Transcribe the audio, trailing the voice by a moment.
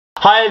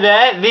Hi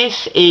there,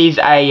 this is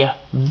a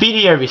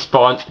video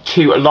response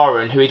to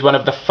Lauren, who is one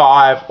of the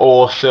 5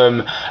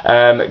 awesome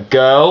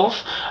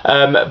girls.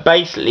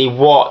 Basically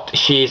what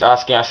she's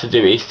asking us to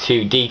do is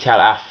to detail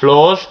our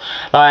flaws.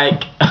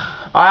 Like,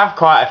 I have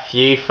quite a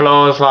few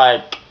flaws,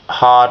 like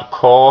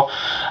hardcore,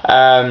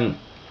 and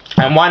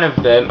one of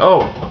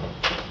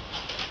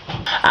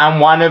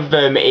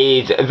them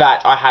is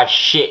that I have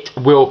shit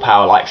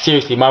willpower. Like,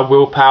 seriously, my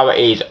willpower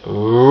is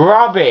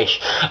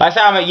rubbish. Like,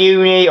 say I'm at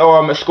uni or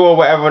I'm at school or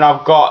whatever and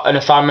I've got an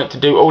assignment to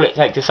do, all it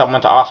takes is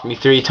someone to ask me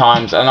 3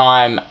 times and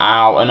I'm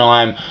out and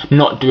I'm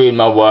not doing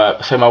my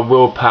work. So my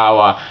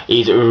willpower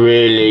is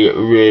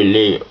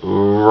really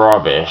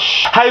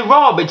rubbish. Hey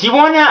Rob, do you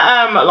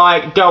wanna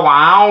like go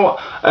out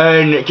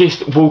and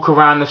just walk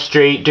around the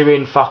street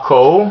doing fuck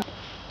all?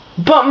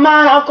 But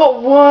man, I've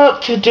got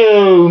work to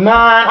do,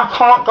 man. I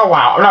can't go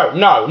out.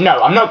 No,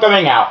 I'm not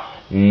going out.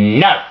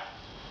 No.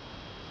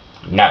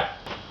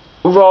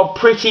 Rob,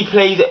 pretty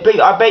please,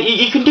 I bet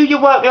you can do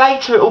your work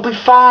later, it'll be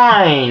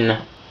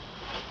fine.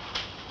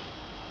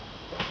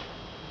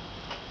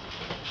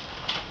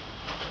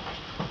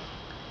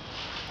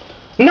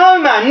 No,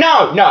 man,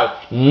 no,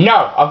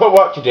 I've got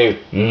work to do.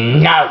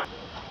 No.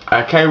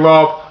 Okay,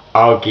 Rob,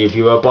 I'll give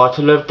you a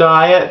bottle of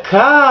Diet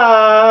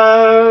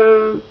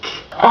Coke.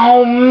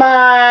 Oh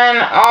man,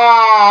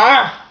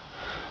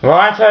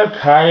 right,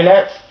 okay,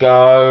 let's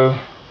go.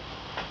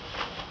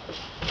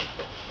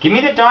 Give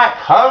me the Diet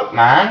Coke,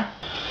 man.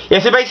 Yeah,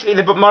 so basically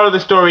the moral of the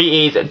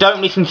story is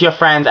don't listen to your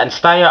friends and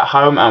stay at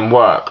home and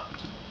work.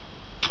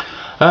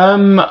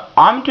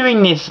 I'm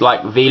doing this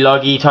like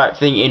vloggy type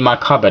thing in my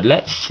cupboard.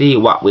 Let's see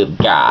what we've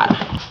got.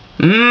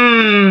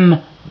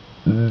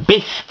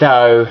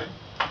 Bisto.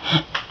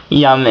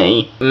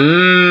 Yummy.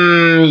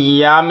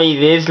 Yummy,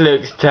 this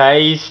looks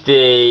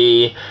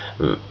tasty.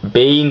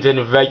 Beans and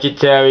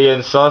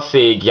vegetarian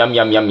sausage. Yum.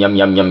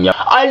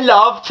 I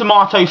love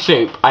tomato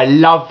soup. I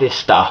love this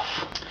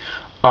stuff.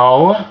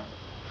 Oh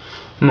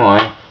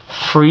my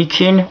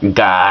freaking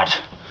god.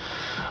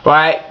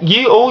 Right,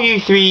 all you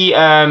 3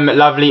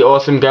 lovely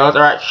awesome girls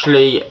are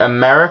actually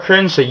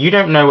American, so you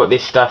don't know what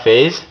this stuff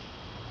is.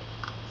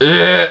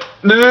 It's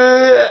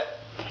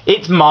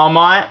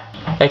Marmite.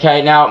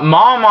 Okay, now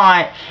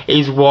Marmite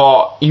is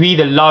what you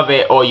either love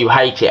it or you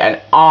hate it, and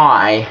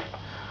I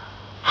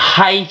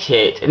hate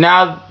it.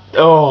 Now,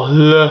 oh,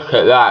 look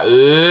at that.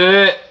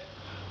 Ugh.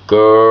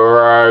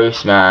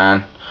 Gross,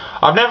 man.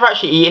 I've never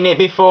actually eaten it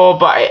before,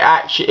 but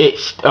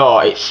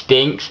it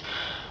stinks.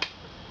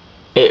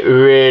 It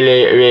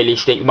really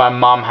stinks. My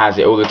mum has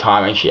it all the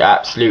time and she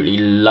absolutely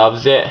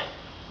loves it.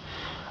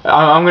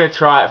 I'm gonna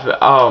try it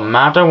oh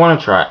man, I don't want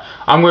to try it.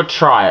 I'm gonna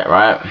try it,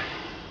 right?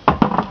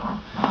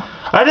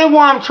 I don't know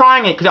why I'm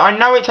trying it, because I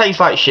know it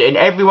tastes like shit, and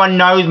everyone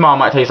knows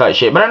Marmite tastes like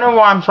shit, but I don't know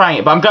why I'm trying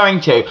it, but I'm going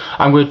to.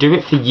 I'm going to do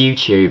it for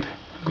YouTube.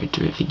 I'm going to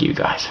do it for you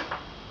guys.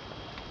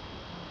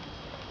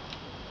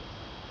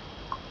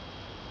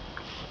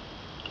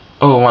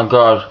 Oh my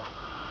god.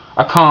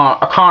 I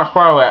can't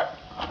throw it.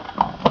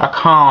 I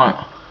can't.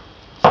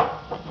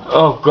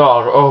 Oh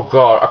god,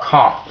 I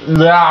can't.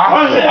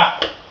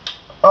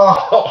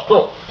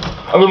 Oh,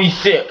 I'm going to be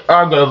sick.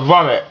 I'm going to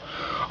vomit.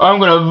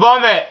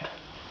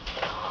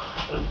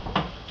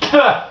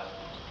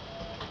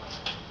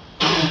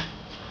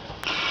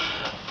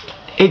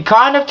 It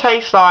kind of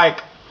tastes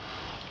like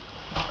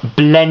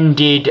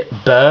blended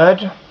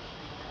bird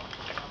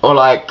or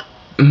like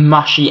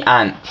mushy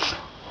ants.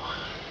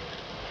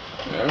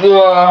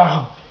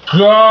 Oh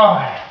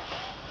god.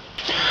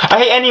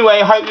 Okay,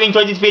 anyway, I hope you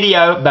enjoyed this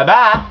video. Bye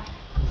bye.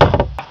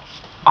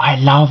 I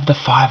love the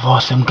 5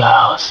 awesome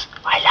girls.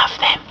 I love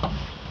them.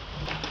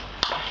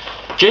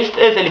 Just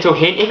as a little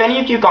hint, if any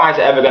of you guys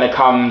are ever going to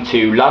come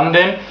to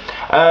London,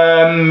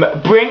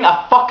 bring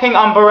a fucking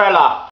umbrella.